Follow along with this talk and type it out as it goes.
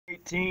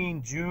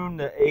2018, June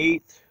the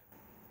 8th,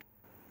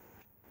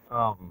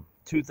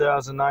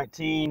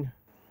 2019,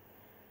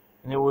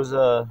 and it was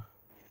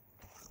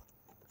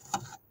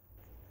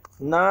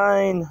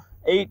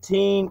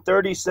 9:18,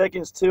 30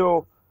 seconds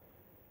till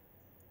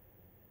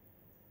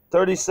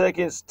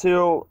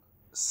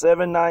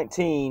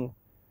 7:19.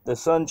 The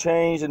sun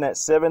changed, and at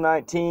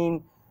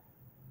 7:19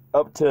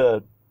 up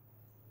to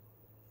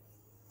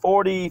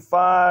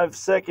 45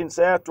 seconds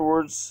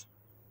afterwards,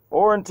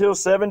 or until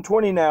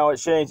 7:20 now it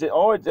changed.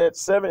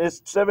 It's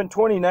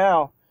 7:20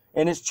 now,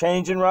 and it's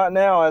changing right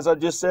now as I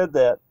just said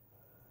that.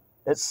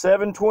 It's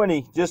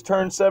 7:20, just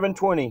turned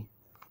 7:20,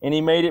 and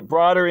he made it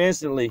brighter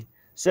instantly.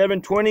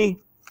 7:20,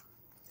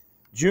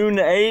 June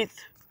the 8th,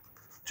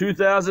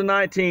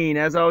 2019,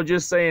 as I was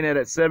just saying it,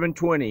 at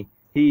 7:20,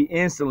 he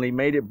instantly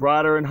made it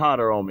brighter and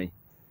hotter on me.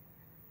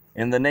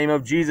 In the name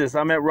of Jesus,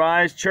 I'm at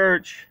Rise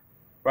Church,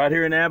 right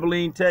here in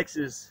Abilene,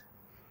 Texas.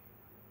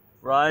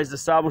 Rise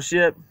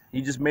Discipleship.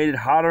 He just made it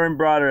hotter and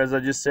brighter as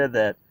I just said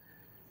that.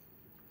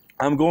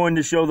 I'm going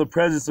to show the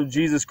presence of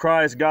Jesus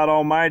Christ, God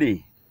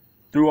Almighty,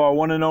 through our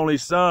one and only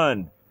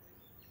Son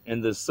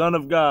and the Son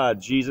of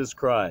God, Jesus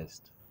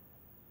Christ.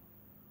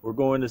 We're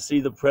going to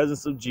see the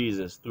presence of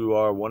Jesus through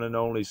our one and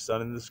only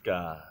Son in the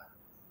sky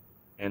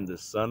and the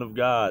Son of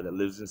God that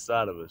lives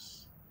inside of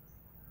us.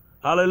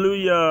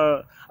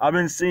 Hallelujah. I've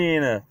been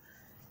seeing a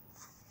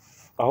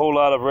whole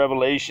lot of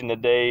revelation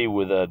today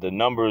with the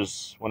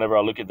numbers. Whenever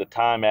I look at the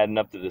time, adding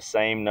up to the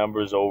same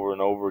numbers over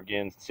and over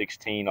again.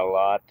 16 a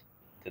lot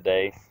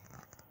today.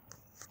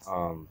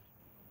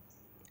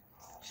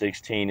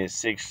 16 is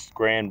 6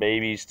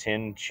 grandbabies,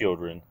 10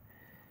 children,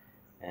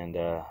 and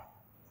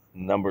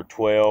number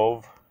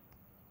 12.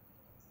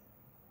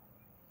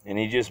 And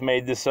he just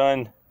made the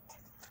sun,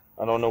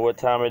 I don't know what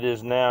time it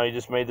is now, he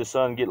just made the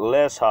sun get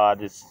less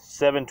hot. It's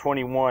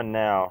 7:21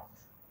 now.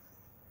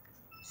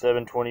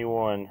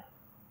 7:21.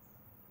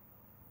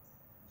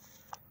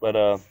 But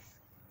a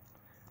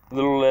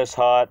little less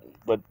hot,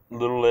 but a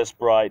little less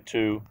bright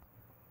too.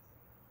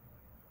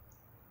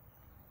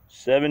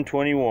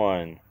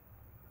 7:21.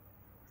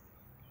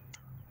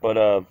 But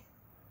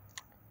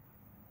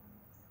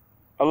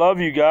I love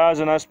you guys,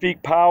 and I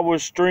speak power,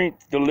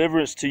 strength,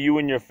 deliverance to you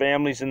and your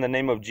families in the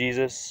name of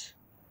Jesus.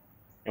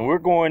 And we're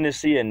going to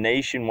see a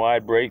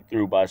nationwide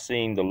breakthrough by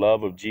seeing the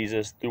love of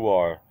Jesus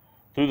through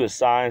the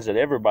signs that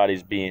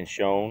everybody's being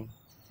shown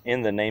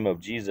in the name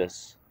of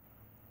Jesus.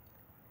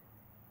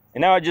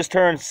 And now it just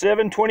turned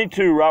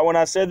 7:22, right when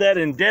I said that,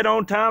 and dead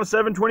on time,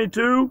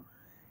 7:22,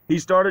 he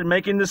started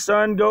making the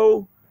sun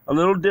go a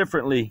little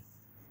differently.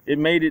 He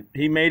made it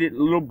a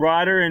little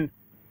brighter, and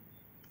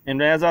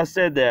as I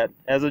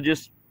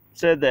just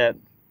said that,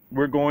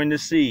 we're going to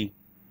see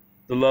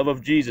the love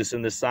of Jesus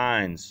and the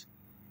signs.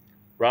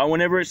 Right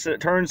whenever it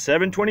turned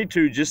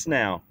 7:22 just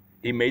now,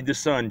 he made the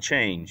sun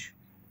change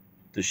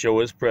to show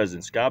his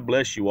presence. God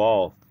bless you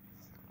all.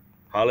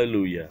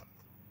 Hallelujah.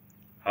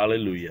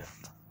 Hallelujah.